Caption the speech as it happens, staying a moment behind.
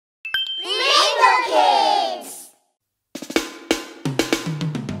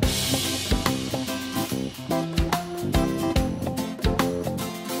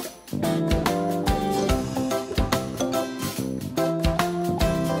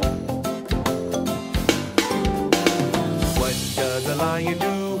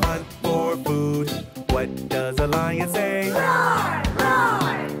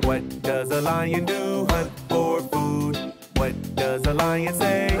lion do? Hunt for food. What does a lion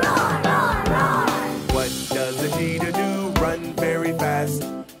say? Roar, roar, roar. What does a cheetah do? Run very fast.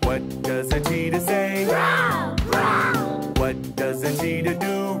 What does a cheetah say? Growl, growl. What does a cheetah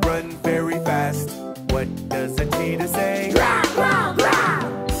do? Run very fast. What does a cheetah say? Growl, growl, growl.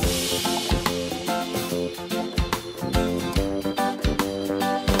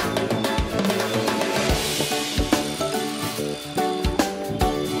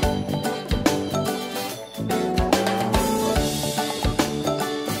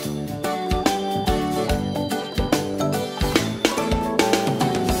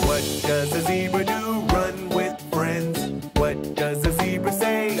 What does a zebra do? Run with friends. What does a zebra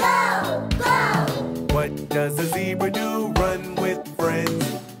say? Go, go. What does a zebra do? Run with friends.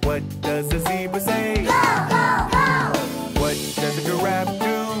 What does a zebra say? Go, go, go. What does a giraffe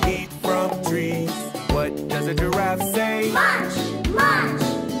do? Eat from trees. What does a giraffe say? Munch, munch.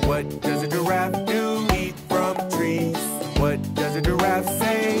 What does a giraffe do? Eat from trees. What does a giraffe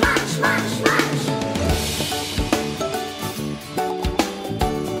say? Munch, munch, munch.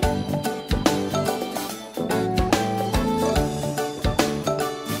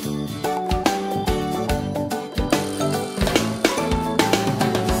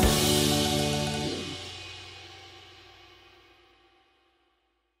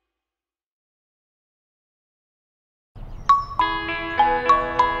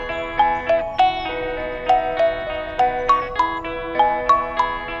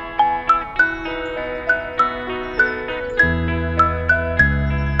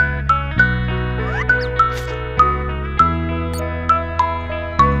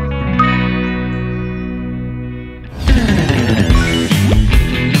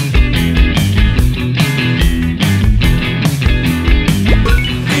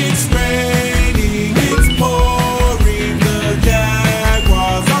 It's raining, it's pouring, the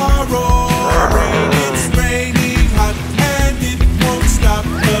jaguars are roaring. It's raining hot and it won't stop,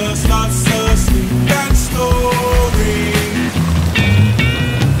 the sloths asleep and snoring.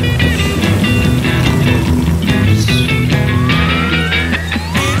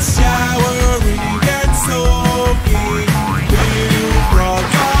 It's showering and soaking, little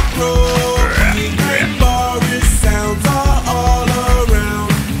frogs are croaking, and forest sounds are all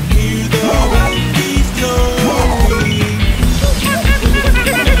around. Hear the monkeys joking.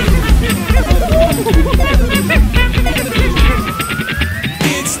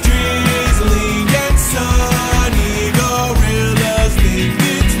 It's drizzling and sunny, gorillas think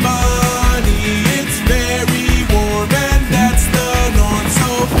it's funny. It's very warm and that's the norm, so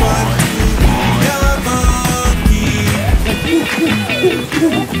fun to be a monkey.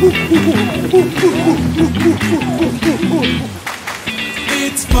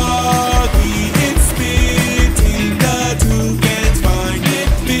 It's foggy, it's spitting, the toucans find it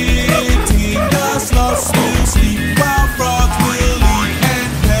fitting. The sloths will sleep while frogs will eat,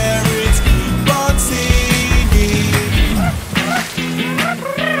 and parrots keep on singing.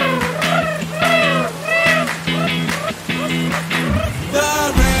 The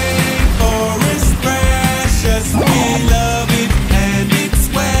rainforest precious, we love it and its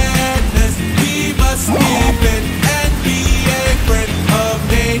wetness. We must give it and be a friend of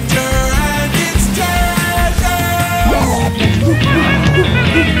nature and its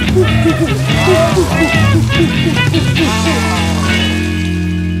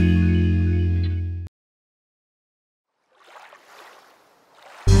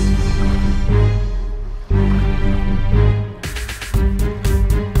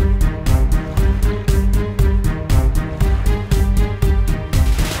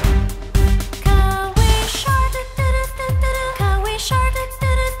Cowie shark,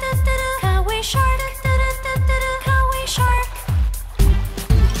 cowie shark, cowie shark.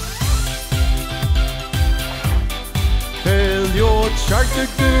 Elliot shark,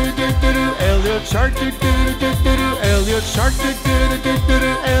 Elliot shark, Elliot shark,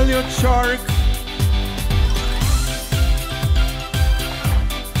 Elliot shark.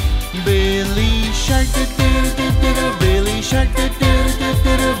 Billy shark, Billy shark,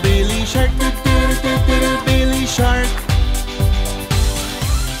 Billy shark, Billy shark.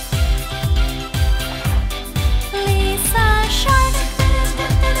 Lisa shark,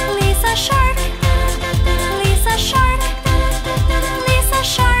 Lisa shark, Lisa shark, Lisa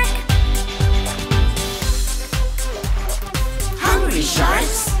shark. Hungry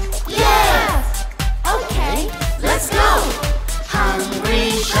sharks? Yeah! Okay, let's go!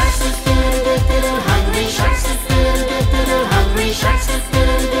 Hungry sharks, hungry sharks, hungry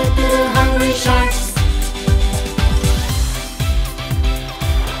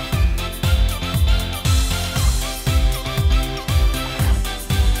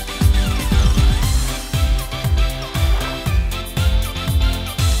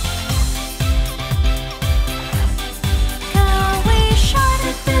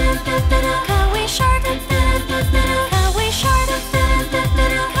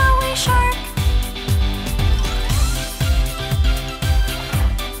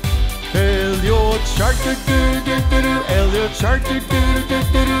shark, do do do do do. Elliot shark, do do do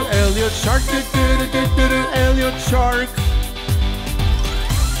do do. Elliot shark, do do do do do. Elliot shark.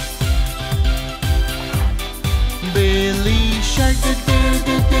 Billy shark, do do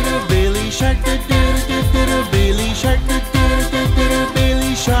do do do. Billy shark, do do do do do. Billy shark, do do do do do.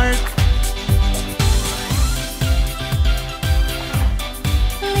 Billy shark.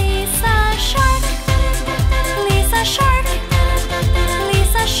 Lisa shark, Lisa shark,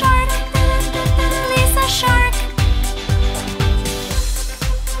 Lisa shark, Lisa shark.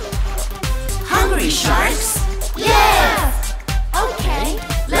 Hungry sharks? Yeah! Okay,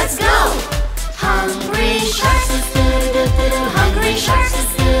 let's go! Hungry sharks, hungry sharks,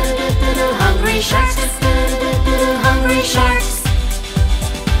 hungry sharks, hungry sharks.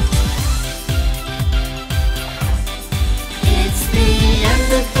 It's the end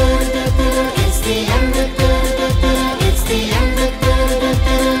of it's the end of it's the end of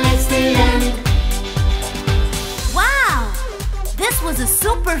it's the end. Wow! This was a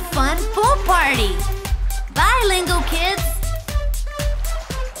super fun pool party! Bye, Lingokids!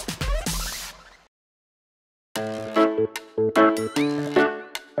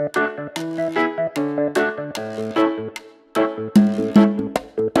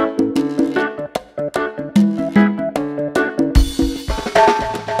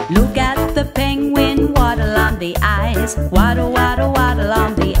 Look at the penguin waddle on the ice. Waddle, waddle, waddle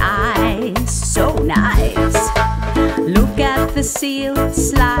on the ice. So nice. Look at the seal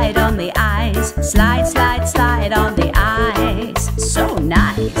slide on the ice. Slide, slide, slide on the ice. So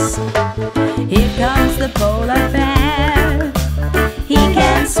nice. Here comes the polar bear. He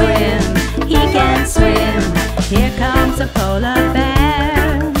can swim, he can swim. Here comes the polar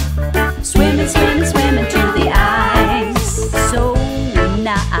bear. Swimming, swimming, swimming to the ice. So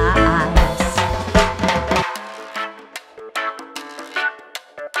nice.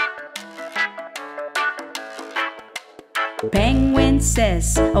 Penguin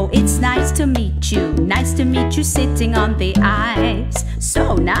says, oh, it's nice to meet you. Nice to meet you sitting on the ice.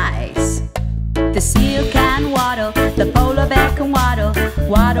 So nice. The seal can waddle, the polar bear can waddle.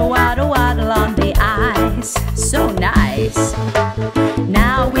 Waddle, waddle, waddle on the ice. So nice.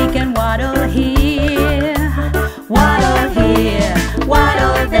 Now we can waddle here. Waddle here,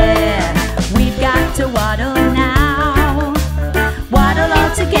 waddle there. We've got to waddle now. Waddle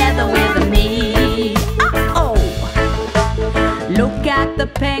all together with me. Uh-oh! Look at the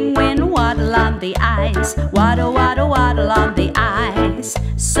penguin waddle on the ice. Waddle, waddle, waddle on the ice.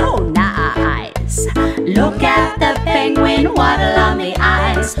 So nice. Look at the penguin waddle on the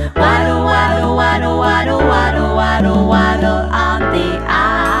ice. Waddle, waddle, waddle, waddle, waddle, waddle, waddle on the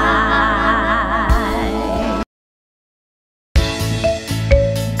ice.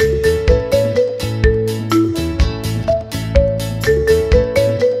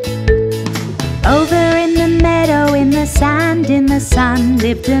 Over in the meadow, in the sand, in the sun,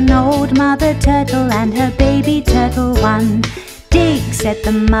 lived an old mother turtle and her baby turtle one. Dig, said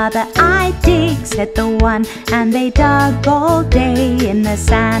the mother, I dig, said the one, and they dug all day in the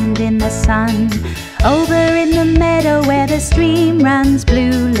sand, in the sun. Over in the meadow where the stream runs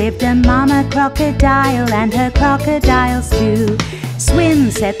blue, lived a mama crocodile and her crocodiles too. Swim,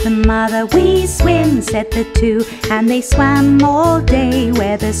 said the mother, we swim, said the two, and they swam all day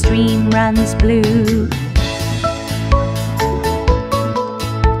where the stream runs blue.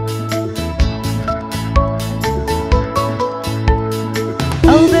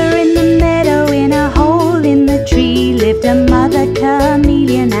 Over in the meadow, in a hole in the tree, lived a mother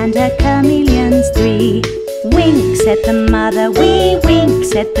chameleon and her chameleons three. Wink, said the mother, we wink,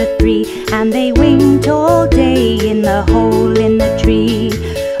 said the three, and they winked all day in the hole in the tree.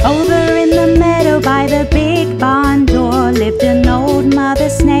 Over in the meadow by the big barn door, lived an old mother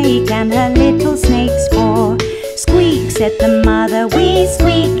snake and her little snakes four. Squeak, said the mother, we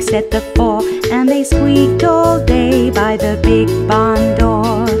squeak, said the four, and they squeaked all day by the big barn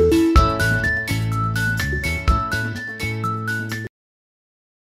door.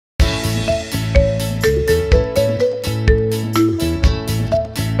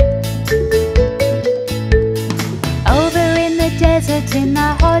 In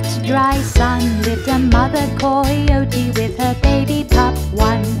the hot, dry sun, lived a mother coyote with her baby pup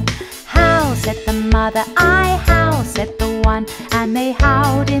one. Howl, said the mother, I howl, said the one, and they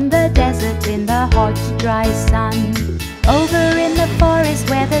howled in the desert in the hot, dry sun. Over in the forest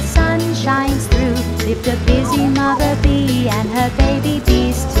where the sun shines through, lived a busy mother bee and her baby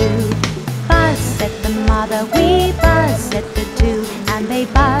bees too. Buzz, said the mother, we buzz, said the two, and they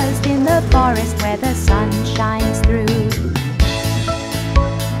buzzed in the forest where the sun shines through.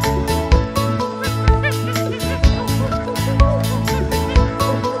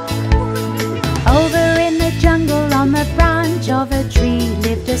 Over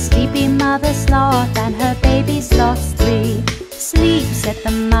mother sloth and her baby sloths 3. Sleep, said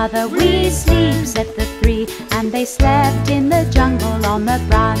the mother, we sleep, said the 3. And they slept in the jungle on the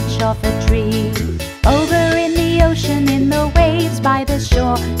branch of a tree. Over in the ocean, in the waves by the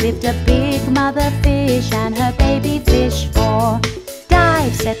shore, lived a big mother fish and her baby fish 4.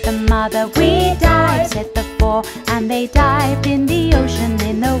 Dive, said the mother, we dive, said the 4. And they dived in the ocean,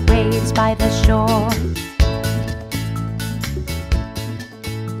 in the waves by the shore.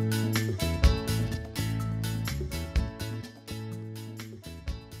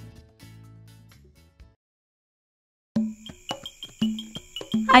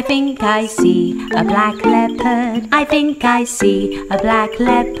 I think I see a black leopard. I think I see a black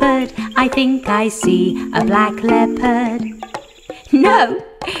leopard. I think I see a black leopard. No,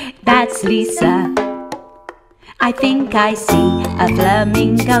 that's Lisa. I think I see a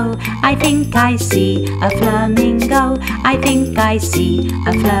flamingo. I think I see a flamingo. I think I see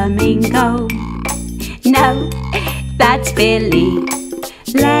a flamingo. No, that's Billy.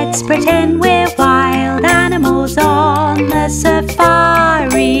 Let's pretend we're wild animals on the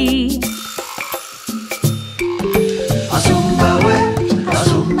safari. Azumbawe,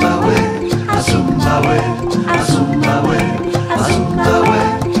 Azumbawe, Azumbawe, Azumbawe, Azumbawe,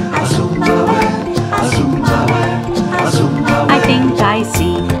 Azumbawe, Azumbawe, Azumbawe. I think I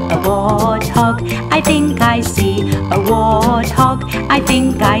see a warthog. I think I see a warthog. I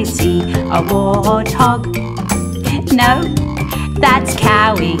think I see a warthog. No, that's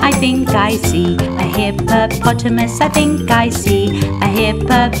Cowie. I think I see a hippopotamus. I think I see a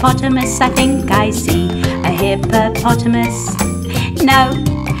hippopotamus. I think I see a hippopotamus. No,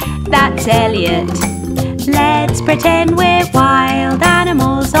 that's Elliot. Let's pretend we're wild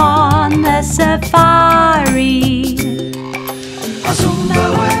animals on the safari.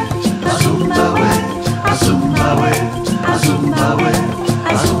 Azumbawe, Azumbawe, Azumbawe, Azumbawe,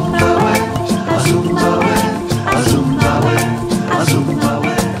 Azumbawe, Azumbawe, Azumbawe,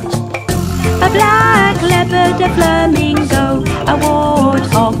 Azumbawe. A black leopard, a flamingo, a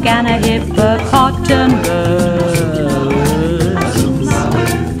warthog and a hippopotamus. Azumbawe,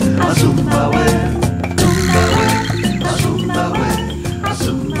 Azumbawe, Azumbawe,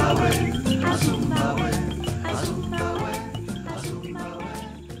 Azumbawe, Azumbawe, Azumbawe, Azumbawe,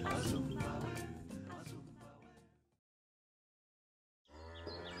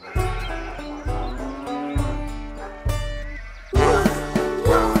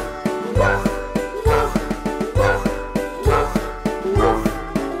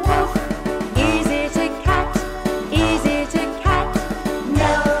 Is it a cat? Is it a cat?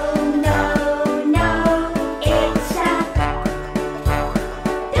 No, no, no, it's a dog.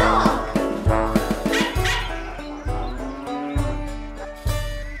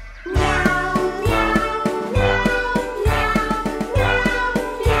 Meow, meow, meow, meow, meow,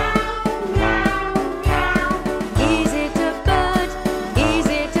 meow, meow, meow. Is it a bird? Is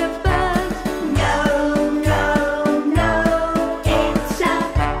it a bird? No, no, no, it's a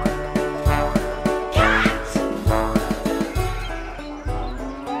cat.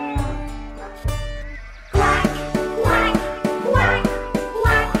 Quack, quack, quack,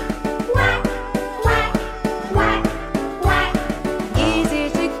 quack, quack, quack, quack, quack. Is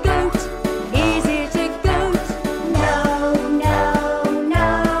it a goat? Is it a goat? No, no, no,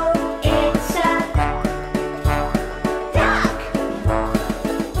 it's a duck.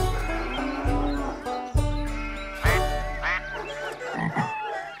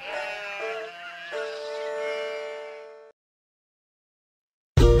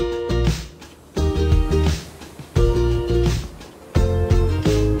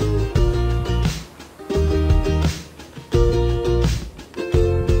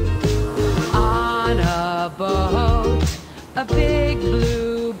 On a boat, a big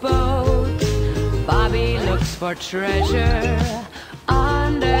blue boat, Bobby looks for treasure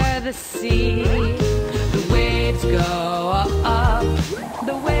under the sea. The waves go up,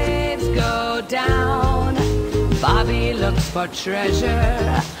 the waves go down. Bobby looks for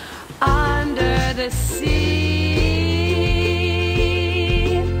treasure under the sea.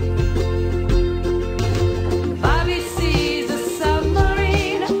 Bobby sees a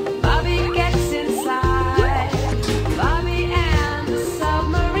submarine. Bobby gets inside. Bobby and the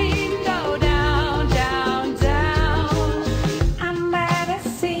submarine go down, down, down. Under the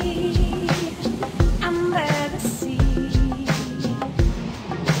sea, under the sea.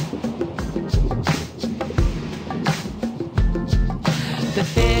 The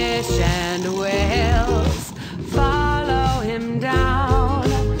fish and whales follow him down.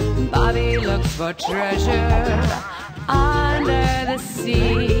 Bobby looks for treasure under the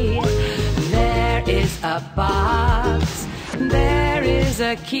sea. There is a box, there is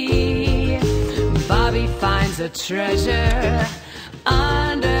a key. Bobby finds a treasure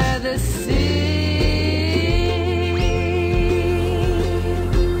under the sea.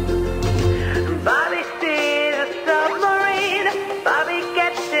 Bobby sees a submarine. Bobby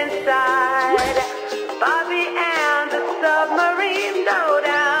gets inside. Bobby and the submarine go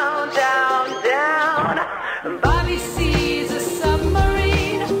down, down, down. Bobby sees a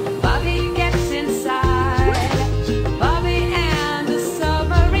submarine. Bobby gets inside. Bobby and the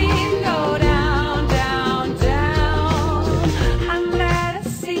submarine go down, down, down. Under the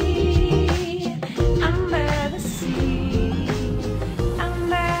sea, under the sea,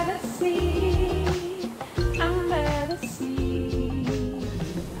 under the sea, under the sea,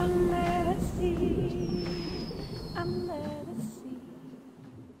 under the sea, under the sea.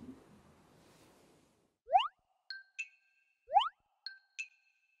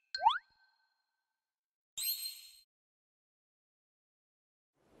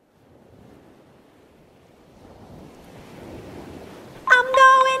 I'm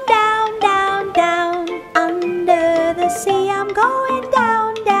going down, down, down, under the sea. I'm going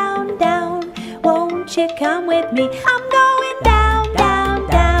down, down, down. Won't you come with me? I'm going down, down,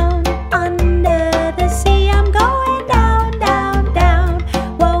 down, under the sea. I'm going down, down, down.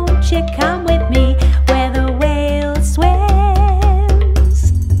 Won't you come with me where the whale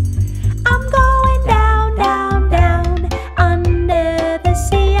swims? I'm going down, down, down, under the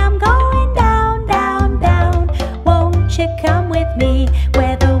sea. I'm going down, down, down. Won't you come with me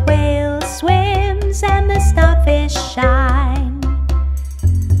where the whale swims and the starfish shine?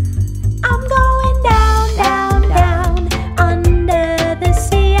 I'm going down, down, down, under the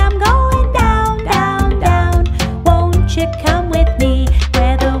sea. I'm going down, down, down. Won't you come with me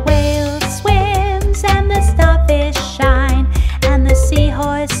where the whale swims and the starfish shine and the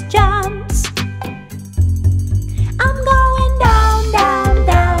seahorse jumps? I'm going down, down,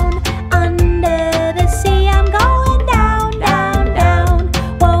 down, under the sea. I'm going down, down, down.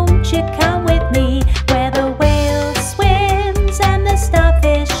 Won't you come with me where the whale swims and the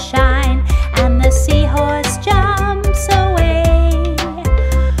starfish shine and the seahorse jumps away?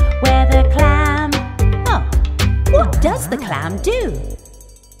 Where the clam... Oh, what does the clam do?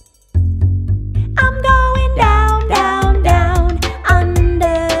 I'm going down, down, down,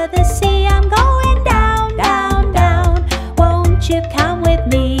 under the sea. I'm going down, down, down. Won't you come with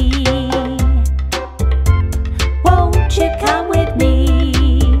me? Won't you come with me?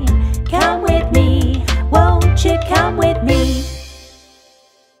 Come with me. Won't you come with me?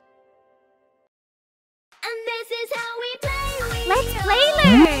 And this is how we play. Let's play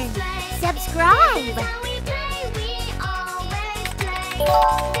learn. Subscribe.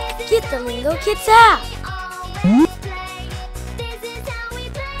 Get the Lingokids app.